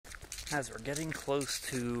As we're getting close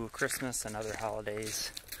to Christmas and other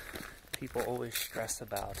holidays, people always stress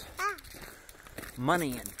about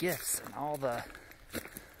money and gifts and all the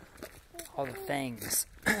things.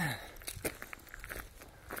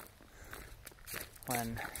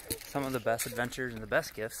 When some of the best adventures and the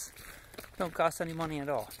best gifts don't cost any money at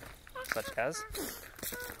all, such as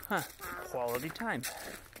quality time.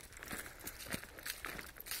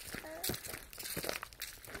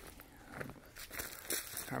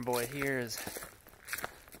 Our boy here is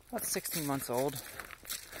about 16 months old,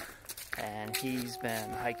 and he's been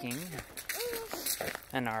hiking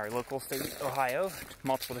in our local state, Ohio,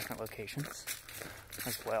 multiple different locations,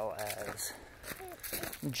 as well as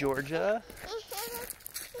Georgia,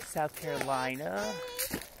 South Carolina,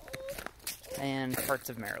 and parts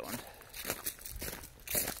of Maryland,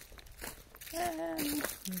 and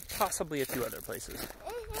possibly a few other places.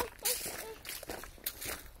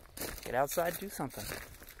 Get outside, do something.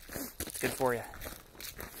 It's good for you.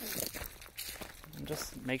 And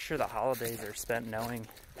just make sure the holidays are spent knowing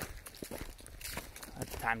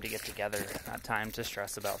it's time to get together, not time to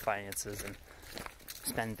stress about finances and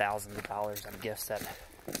spend thousands of dollars on gifts that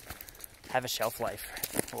have a shelf life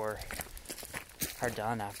or are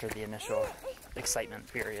done after the initial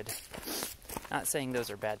excitement period. Not saying those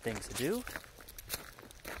are bad things to do,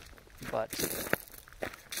 but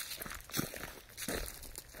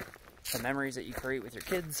the memories that you create with your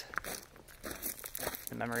kids,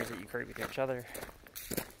 the memories that you create with each other,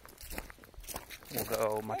 will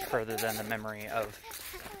go much further than the memory of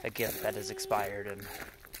a gift that is expired in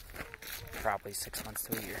probably 6 months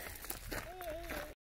to a year.